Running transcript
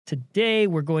Today,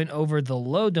 we're going over the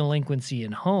low delinquency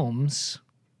in homes.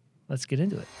 Let's get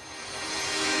into it.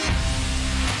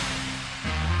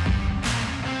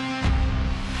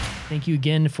 Thank you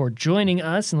again for joining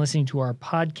us and listening to our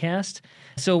podcast.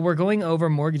 So we're going over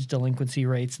mortgage delinquency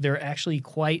rates. They're actually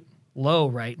quite low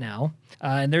right now,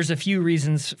 and there's a few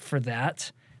reasons for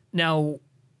that. Now,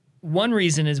 one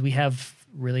reason is we have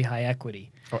really high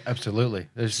equity. Oh, absolutely.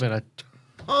 There's been a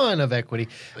ton of equity.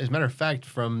 As a matter of fact,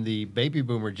 from the baby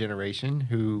boomer generation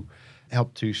who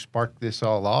helped to spark this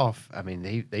all off, I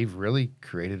mean, they've really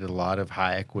created a lot of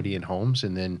high equity in homes.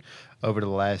 And then over the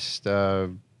last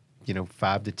 5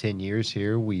 to 10 years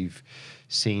here, we've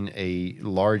seen a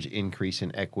large increase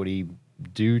in equity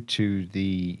due to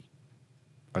the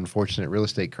unfortunate real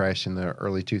estate crash in the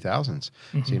early 2000s.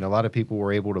 Mm-hmm. So, a lot of people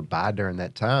were able to buy during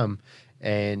that time,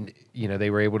 and, they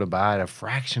were able to buy at a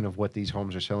fraction of what these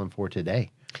homes are selling for today.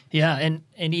 Yeah, and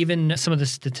even some of the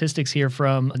statistics here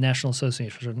from the National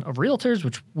Association of Realtors,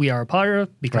 which we are a part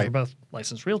of because we're both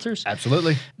licensed realtors.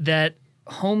 Absolutely. That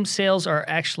home sales are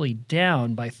actually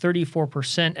down by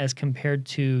 34% as compared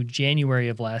to January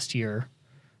of last year,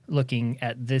 looking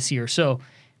at this year. So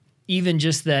even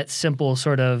just that simple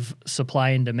sort of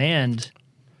supply and demand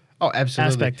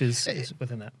aspect is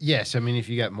within that. Yes. I mean, if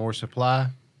you got more supply,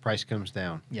 price comes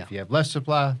down. Yeah. If you have less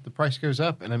supply, the price goes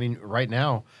up. And I mean, right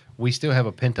now, we still have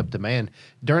a pent-up demand.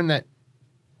 During that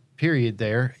period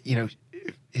there,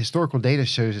 historical data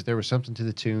shows that there was something to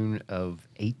the tune of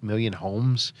 8 million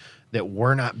homes that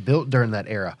were not built during that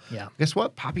era. Yeah. Guess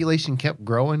what? Population kept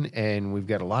growing, and we've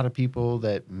got a lot of people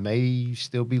that may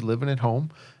still be living at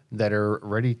home that are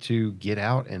ready to get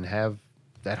out and have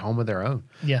that home of their own.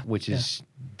 Yeah. Which is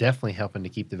definitely helping to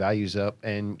keep the values up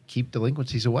and keep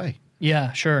delinquencies away.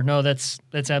 Yeah, sure. No, that's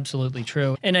absolutely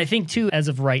true. And I think, too, as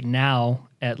of right now,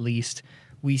 at least,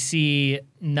 we see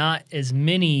not as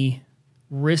many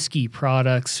risky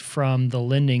products from the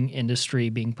lending industry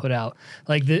being put out.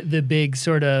 Like the big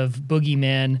sort of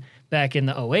boogeyman back in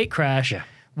the 2008 crash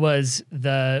was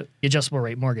the adjustable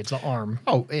rate mortgage, the ARM.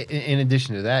 Oh, in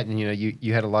addition to that, and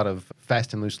you had a lot of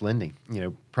fast and loose lending,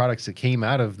 products that came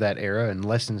out of that era and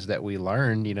lessons that we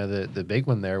learned. The big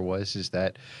one there is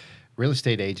that real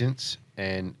estate agents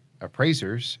and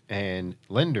appraisers and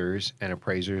lenders and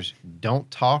appraisers don't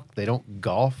talk, they don't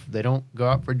golf, they don't go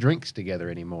out for drinks together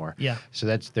anymore. Yeah. So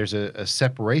there's a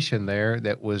separation there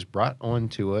that was brought on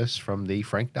to us from the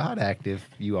Frank Dodd Act, if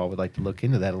you all would like to look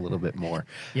into that a little bit more.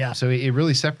 Yeah. So it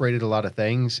really separated a lot of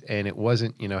things, and it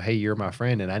wasn't, hey, you're my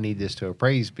friend and I need this to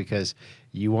appraise because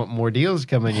you want more deals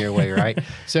coming your way, right?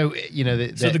 So,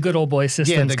 the good old boy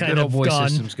system's kind of gone.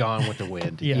 System's gone with the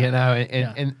wind, Yeah.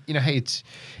 and hey, it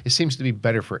seems to be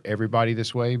better for everybody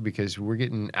this way because we're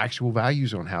getting actual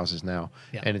values on houses now,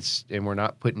 and we're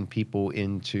not putting people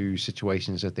into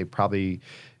situations that they probably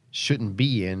shouldn't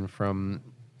be in from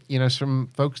some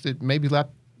folks that maybe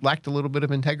lacked a little bit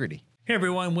of integrity. Hey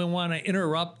everyone, we want to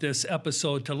interrupt this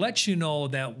episode to let you know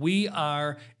that we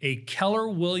are a Keller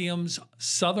Williams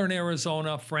Southern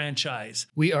Arizona franchise.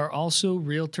 We are also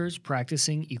realtors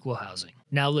practicing equal housing.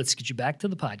 Now let's get you back to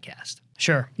the podcast.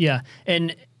 Sure, yeah.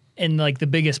 And like the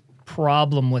biggest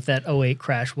problem with that 2008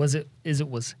 crash was it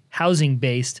was housing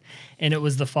based, and it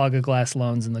was the fog of glass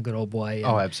loans and the good old boy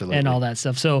absolutely, and all that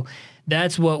stuff. So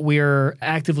that's what we're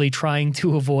actively trying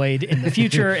to avoid in the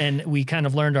future, and we kind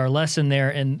of learned our lesson there,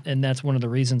 and that's one of the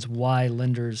reasons why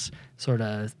lenders sort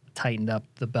of tightened up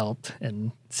the belt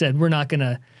and said we're not going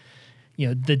to,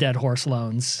 the dead horse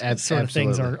loans sort of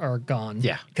things are gone.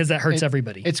 Yeah. Because that hurts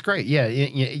everybody. It's great. Yeah,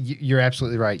 you're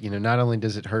absolutely right. Not only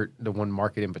does it hurt the one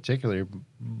market in particular,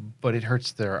 but it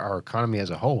hurts our economy as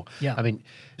a whole. Yeah. I mean,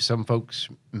 some folks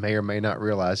may or may not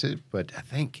realize it, but I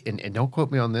think, and don't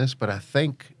quote me on this, but I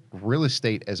think real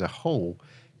estate as a whole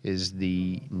is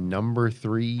the number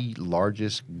 3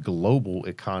 largest global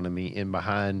economy in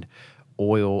behind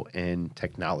oil and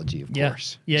technology, of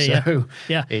course. Yeah. So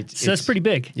that's pretty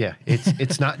big. Yeah.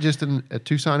 It's not just a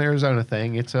Tucson, Arizona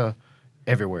thing. It's a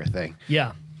everywhere thing.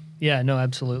 Yeah. Yeah, no,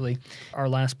 absolutely. Our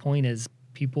last point is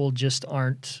people just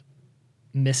aren't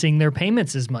missing their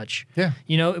payments as much. Yeah.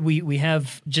 We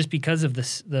have, just because of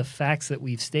the facts that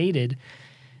we've stated,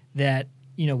 that,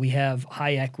 we have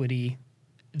high equity.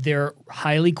 They're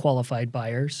highly qualified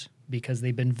buyers because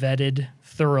they've been vetted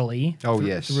thoroughly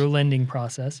through a lending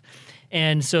process.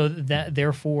 And so that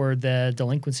therefore the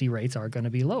delinquency rates are going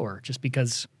to be lower just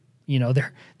because,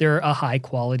 they're a high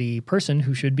quality person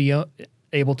who should be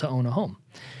able to own a home.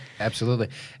 Absolutely.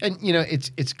 And,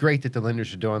 it's great that the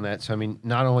lenders are doing that. So, I mean,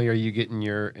 not only are you getting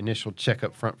your initial check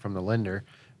up front from the lender,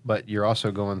 but you're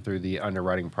also going through the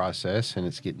underwriting process, and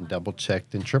it's getting double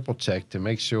checked and triple checked to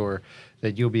make sure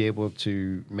that you'll be able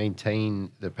to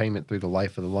maintain the payment through the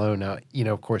life of the loan. Now,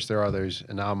 of course, there are those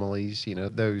anomalies,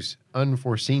 those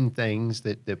unforeseen things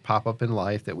that pop up in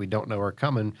life that we don't know are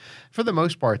coming. For the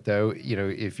most part, though,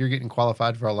 if you're getting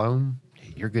qualified for a loan,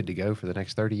 you're good to go for the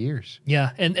next 30 years.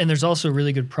 Yeah, and there's also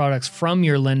really good products from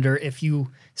your lender. If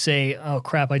you say, oh,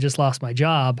 crap, I just lost my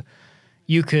job,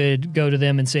 you could go to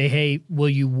them and say, hey, will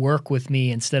you work with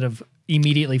me instead of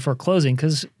immediately foreclosing?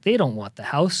 Because they don't want the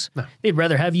house. No. They'd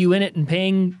rather have you in it and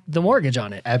paying the mortgage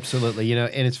on it. Absolutely.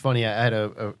 And it's funny, I had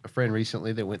a friend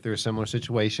recently that went through a similar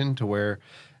situation to where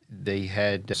they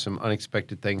had some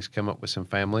unexpected things come up with some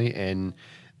family, and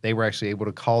they were actually able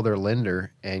to call their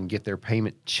lender and get their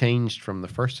payment changed from the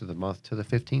 1st of the month to the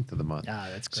 15th of the month. Ah,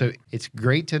 that's great. So it's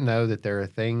great to know that there are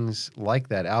things like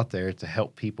that out there to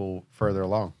help people further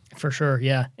along. For sure,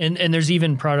 yeah. And there's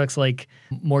even products like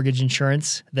mortgage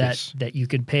insurance that you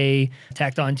could pay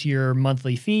tacked onto your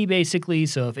monthly fee, basically.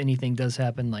 So if anything does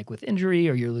happen, like with injury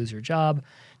or you lose your job,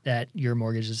 that your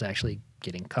mortgage is actually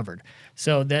getting covered.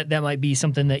 So that might be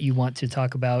something that you want to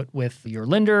talk about with your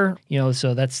lender.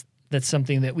 So that's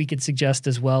something that we could suggest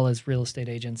as well as real estate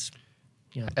agents.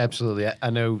 Absolutely. I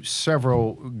know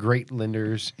several great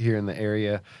lenders here in the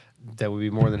area that would be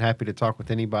more than happy to talk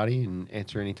with anybody and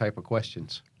answer any type of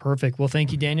questions. Perfect. Well,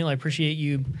 thank you, Daniel. I appreciate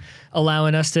you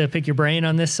allowing us to pick your brain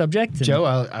on this subject. Joe,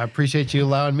 I appreciate you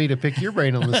allowing me to pick your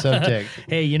brain on the subject.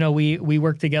 Hey, we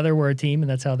work together. We're a team, and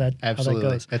that's how that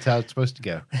goes. That's how it's supposed to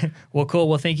go. Well, cool.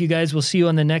 Well, thank you, guys. We'll see you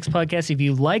on the next podcast. If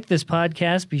you like this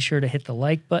podcast, be sure to hit the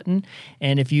like button.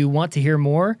 And if you want to hear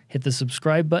more, hit the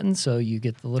subscribe button so you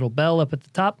get the little bell up at the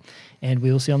top. And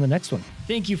we will see you on the next one.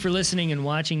 Thank you for listening and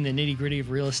watching the Nitty Gritty of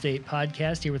Real Estate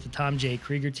podcast here with the Tom J.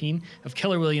 Krieger team of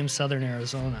Keller Williams, Southern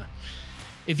Arizona.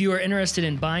 If you are interested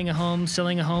in buying a home,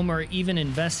 selling a home, or even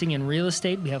investing in real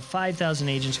estate, we have 5,000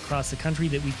 agents across the country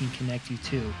that we can connect you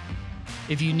to.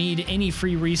 If you need any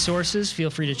free resources, feel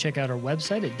free to check out our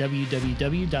website at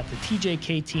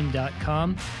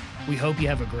www.thetjkteam.com. We hope you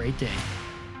have a great day.